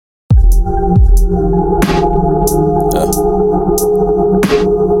Yeah.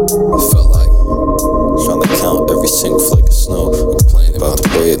 It felt like trying to count every single flake of snow, complaining about the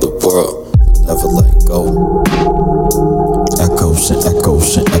way of the world, but never letting go. Echoes and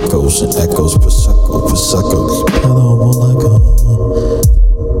echoes and echoes and echoes, prosecco, prosecco. I don't wanna go.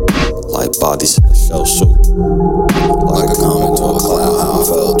 Lightbodies in the shell suit, like a comet to a cloud. How I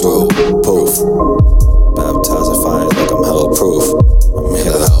fell through. Poof. Baptized in fire like I'm hell proof. I'm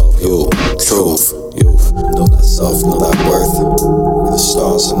here to help you. Truth. Youth. Know that self, know that worth. The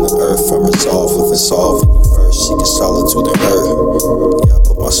stars and the earth. I'm resolved with solving you first. Seeking solitude and hurt. Yeah, I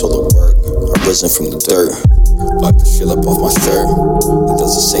put my soul to work. I've risen from the dirt. Wipe the shit up off my shirt. It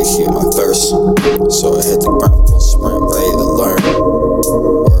doesn't satiate my thirst, so I hit the ground full sprint, ready to learn.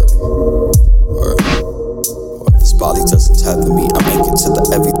 Word. This body doesn't tether me. I'm anchored to the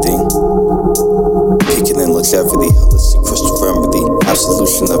everything. Peaking in longevity, holistic crystal remedy,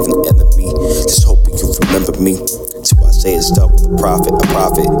 absolution of an enemy. Just hoping you remember me. To Isaiah's dealt with a prophet,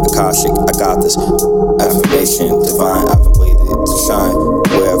 Akashic. I got this affirmation, divine. I've waited to shine.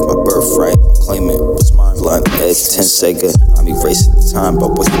 Aware of my birthright, I'm claiming what's mine. Line edge, 10 Sega. I'm erasing the time,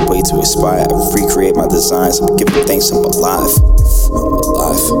 but with the way to inspire. I recreate my designs. I'm giving thanks. I'm alive. I'm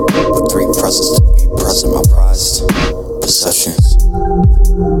alive. With 3 presents to be present, my prized possessions.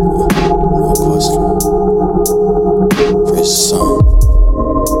 No question. Praise the sun.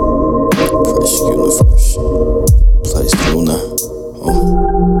 Praise the universe.